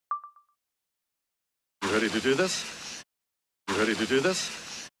ready to do this? You ready to do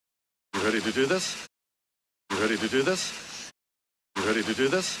this? You ready to do this? You ready to do this? You ready to do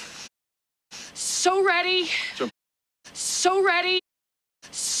this? So ready. Jump. So ready.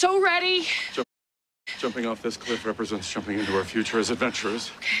 So ready. Jumping off this cliff represents jumping into our future as adventurers.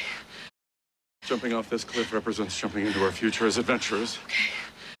 Okay. Jumping off this cliff represents jumping into our future as adventurers. Okay.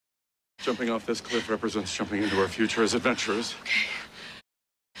 Jumping off this cliff represents jumping into our future as adventurers. Okay.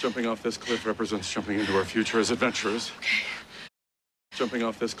 Jumping off this cliff represents jumping into our future as adventurers. Okay. Jumping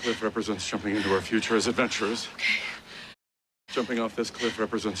off this cliff represents jumping into our future as adventurers. Okay. Jumping off this cliff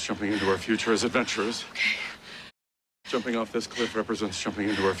represents jumping into our future as adventurers. Okay. Jumping off this cliff represents jumping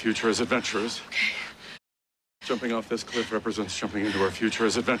into our future as adventurers. Okay. Jumping off this cliff represents jumping into our future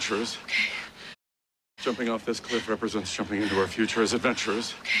as adventurers. Okay. Jumping off this cliff represents jumping into our future as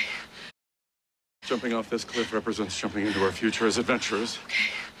adventurers. Okay. Jumping off this cliff represents jumping into our future as adventurers. Okay.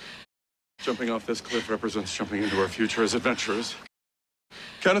 Jumping off this cliff represents jumping into our future as adventurers.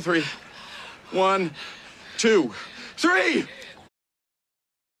 Count of three. 1, 2, 3.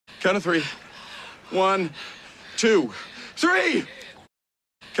 Count of three. 1, 2, 3.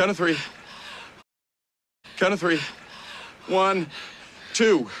 Count of three. Count of three. 1,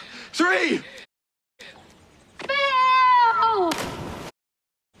 2, 3. Phil!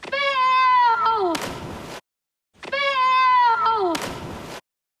 Phil! Phil!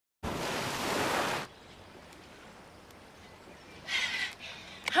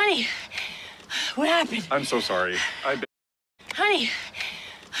 Honey, what happened? I'm so sorry. Honey,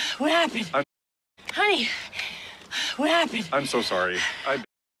 what happened? Honey, what happened? I'm so sorry.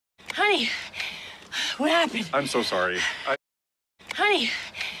 Honey, what happened? I'm so sorry. Honey,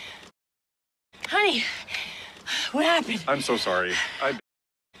 honey, what happened? I'm so sorry.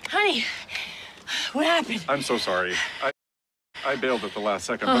 Honey, what happened? I'm so sorry. I bailed at the last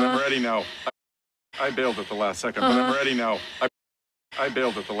second, but I'm ready now. I bailed at the last second, but I'm ready now. I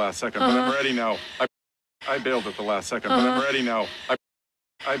bailed at the last second, but I'm ready now. I bailed at the last second, but I'm ready now.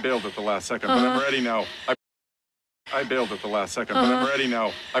 I bailed at the last second, but I'm ready now. I bailed at the last second, but I'm ready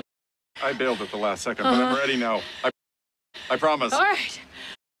now. I bailed at the last second, but I'm ready now. I promise. All right.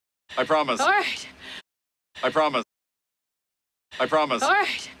 I promise. All right. I promise. I promise. All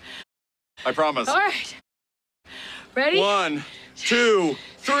right. I promise. All right. Ready? 1, 2,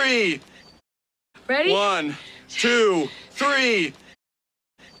 3. Ready? 1, 2, 3.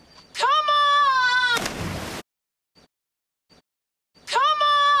 Come on! Come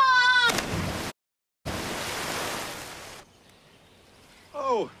on!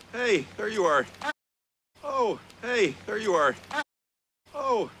 Oh, hey, there you are. Oh, hey, there you are.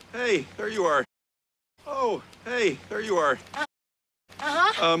 Oh, hey, there you are. Oh, hey, there you are.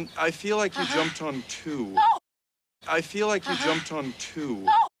 I feel like you jumped on 2. Oh. I feel like you jumped on 2.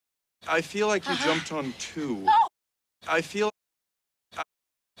 Oh. I feel like you jumped on 2. Oh. I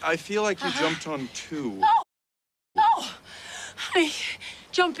feel like you jumped on 2. Oh. Oh. Honey,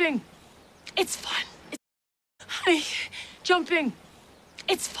 jumping. It's fun. Honey, jumping.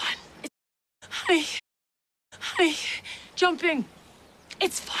 It's fun. Honey, jumping.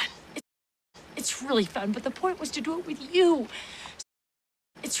 It's fun. It's really fun, but the point was to do it with you.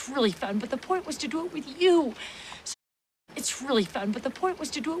 It's really fun, but the point was to do it with you. It's really fun, but the point was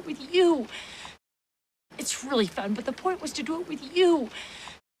to do it with you. It's really fun, but the point was to do it with you.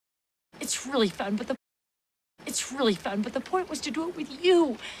 It's really fun, but the point was to do it with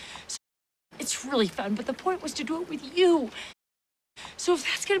you. It's really fun, but the point was to do it with you. So if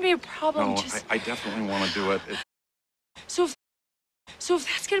that's gonna be a problem, No, I definitely want to do it. So if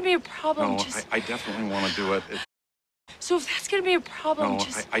that's gonna be a problem, No, I definitely want to do it. So if that's gonna be a problem, No,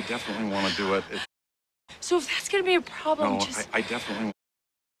 I definitely want to do it. So if that's gonna be a problem, No, I definitely.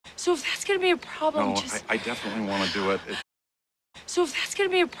 So if that's gonna be a problem, No, I definitely want to do it. So if that's gonna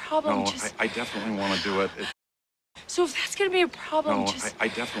be a problem, No, I definitely want to do it. So if that's gonna be a problem, No, I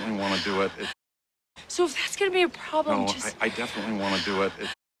definitely want to do it. So if that's gonna be a problem, No, I definitely want to do it.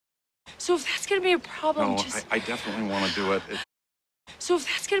 So if that's gonna be a problem, No, I definitely want to do it. So if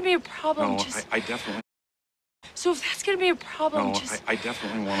that's gonna be a problem, No, I definitely. So if that's gonna be a problem, No, I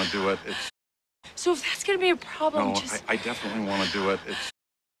definitely want to do it. So if that's gonna be a problem, No, I definitely want to do it.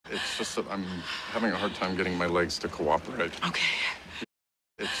 It's just that I'm having a hard time getting my legs to cooperate. Okay.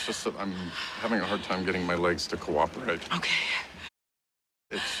 It's just that I'm having a hard time getting my legs to cooperate. Okay.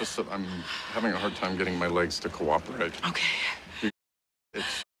 It's just that I'm having a hard time getting my legs to cooperate. Okay.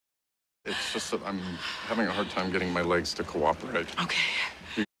 It's just that I'm having a hard time getting my legs to cooperate.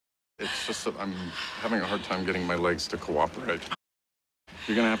 Okay. It's just that I'm having a hard time getting my legs to cooperate.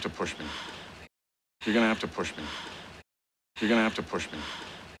 You're gonna have to push me. You're gonna have to push me. You're gonna have to push me.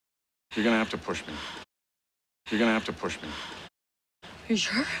 You're gonna have to push me. You're gonna have to push me. Are you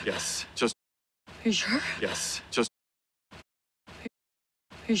sure? Yes. Just. Are you sure? Yes. Just. Are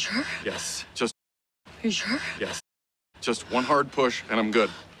you sure? Yes. Just. Are you sure? Yes. Just one hard push and I'm good.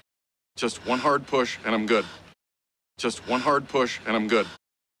 Just one hard push and I'm good. Just one hard push and I'm good.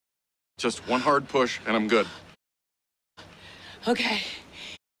 Just one hard push and I'm good. Okay.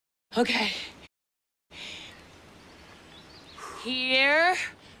 Okay. Here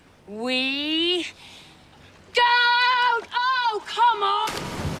we go! Oh, come on!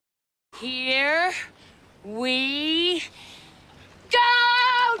 Here we go!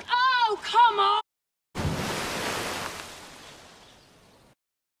 Oh, come on!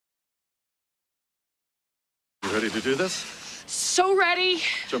 You ready to do this? So ready.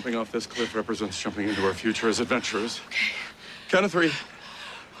 Jumping off this cliff represents jumping into our future as adventurers. Okay. Count of 3.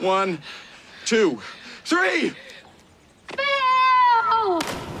 1, 2, 3! Bill!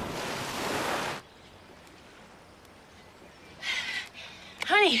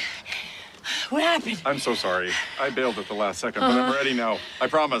 Honey, what happened? I'm so sorry. I bailed at the last second, but I'm ready now. I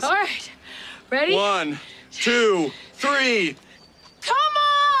promise. All right. Ready? 1, 2, 3! Come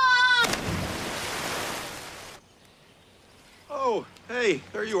on! Oh, hey,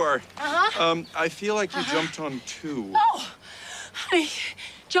 there you are. Uh-huh. I feel like you jumped on 2. Oh, honey,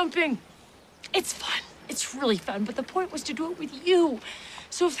 jumping. It's fun. It's really fun, but the point was to do it with you.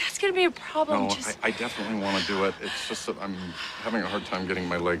 So if that's gonna be a problem, No, just... I definitely want to do it. It's just that I'm having a hard time getting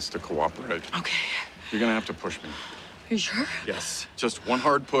my legs to cooperate. Okay. You're gonna have to push me. Are you sure? Yes. Just one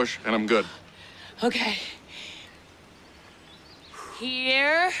hard push and I'm good. Okay.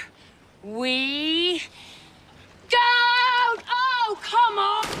 Here we go! Oh, come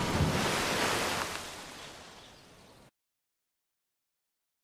on!